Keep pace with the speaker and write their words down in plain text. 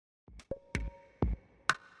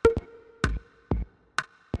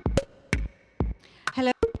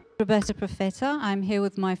Roberta Profeta. I'm here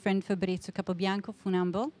with my friend Fabrizio Capobianco,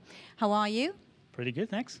 Funambul. How are you? Pretty good,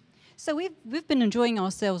 thanks. So we've been enjoying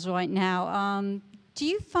ourselves right now. Do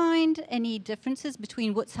you find any differences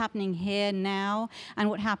between what's happening here now and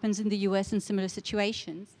what happens in the US in similar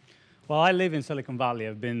situations? Well, I live in Silicon Valley.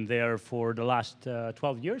 I've been there for the last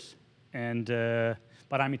 12 years,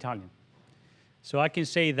 but I'm Italian. So I can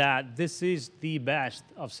say that this is the best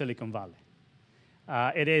of Silicon Valley.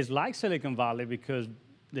 It is like Silicon Valley because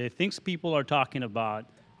the things people are talking about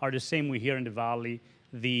are the same we hear in the Valley.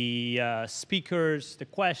 The speakers, the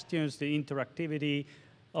questions, the interactivity,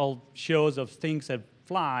 all shows of things that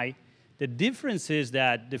fly. The difference is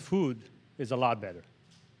that the food is a lot better.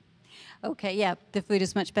 Okay, yeah, the food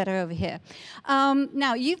is much better over here.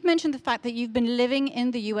 Now, you've mentioned the fact that you've been living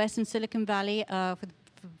in the US in Silicon Valley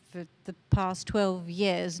for the past 12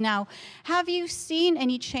 years. Now, have you seen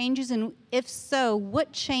any changes, and if so,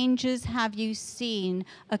 what changes have you seen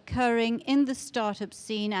occurring in the startup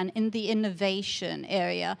scene and in the innovation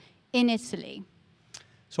area in Italy?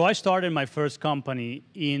 So I started my first company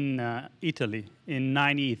in Italy in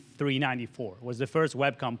 93, 94. It was the first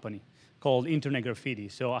web company called Internet Graffiti.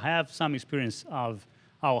 So I have some experience of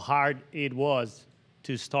how hard it was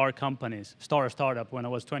to start companies, start a startup when I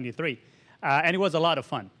was 23. And it was a lot of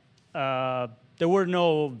fun. There were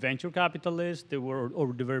no venture capitalists. There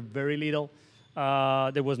were very little.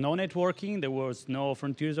 There was no networking. There was no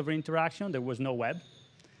frontiers of interaction. There was no web.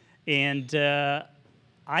 And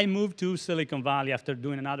I moved to Silicon Valley after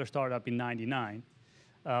doing another startup in '99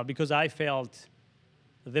 because I felt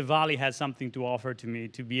the Valley had something to offer to me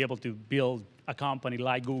to be able to build a company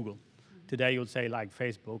like Google. Today, you would say like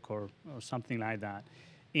Facebook or something like that.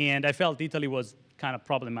 And I felt Italy was kind of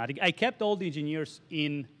problematic. I kept all the engineers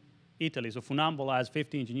in Italy. So Funambul has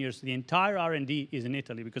 50 engineers. The entire R&D is in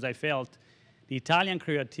Italy because I felt the Italian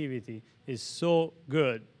creativity is so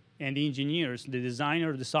good, and the engineers, the designer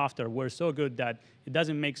of the software, were so good that it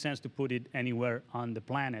doesn't make sense to put it anywhere on the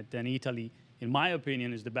planet. And Italy, in my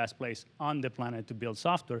opinion, is the best place on the planet to build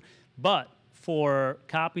software. But for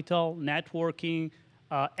capital, networking,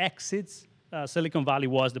 exits, Silicon Valley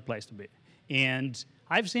was the place to be. And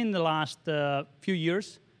I've seen the last few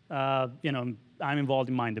years, I'm involved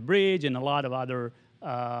in Mind the Bridge and a lot of other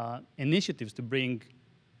initiatives to bring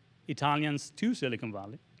Italians to Silicon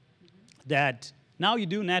Valley, that now you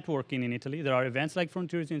do networking in Italy. There are events like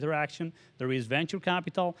Frontiers Interaction. There is venture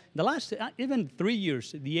capital. The last even 3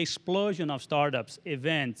 years, the explosion of startups,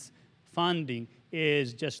 events, funding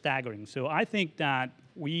is just staggering. So I think that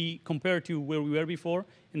compared to where we were before,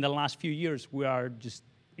 in the last few years, we are just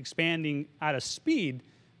expanding at a speed.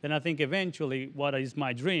 Then I think eventually what is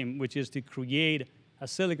my dream, which is to create a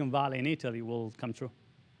Silicon Valley in Italy, will come true.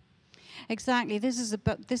 Exactly. This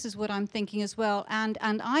is what I'm thinking as well. And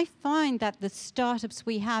I find that the startups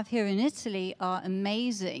we have here in Italy are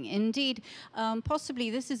amazing. Indeed, possibly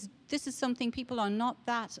this is something people are not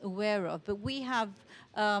that aware of, but we have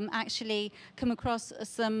actually come across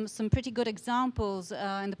some pretty good examples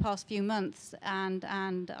in the past few months, and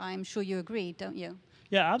I'm sure you agree, don't you?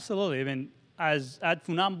 Yeah, absolutely. I mean, at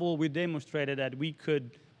Funambul, we demonstrated that we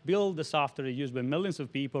could build the software used by millions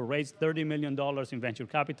of people, raise $30 million in venture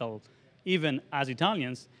capital, even as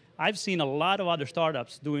Italians. I've seen a lot of other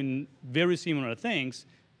startups doing very similar things.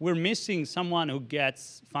 We're missing someone who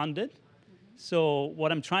gets funded. So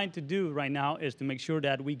what I'm trying to do right now is to make sure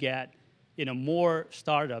that we get more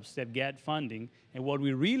startups that get funding. And what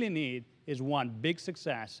we really need is one big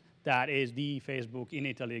success that is the Facebook in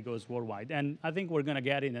Italy goes worldwide. And I think we're going to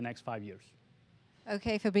get it in the next 5 years.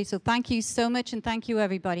 Okay, Fabrizio, thank you so much, and thank you,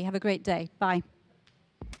 everybody. Have a great day. Bye.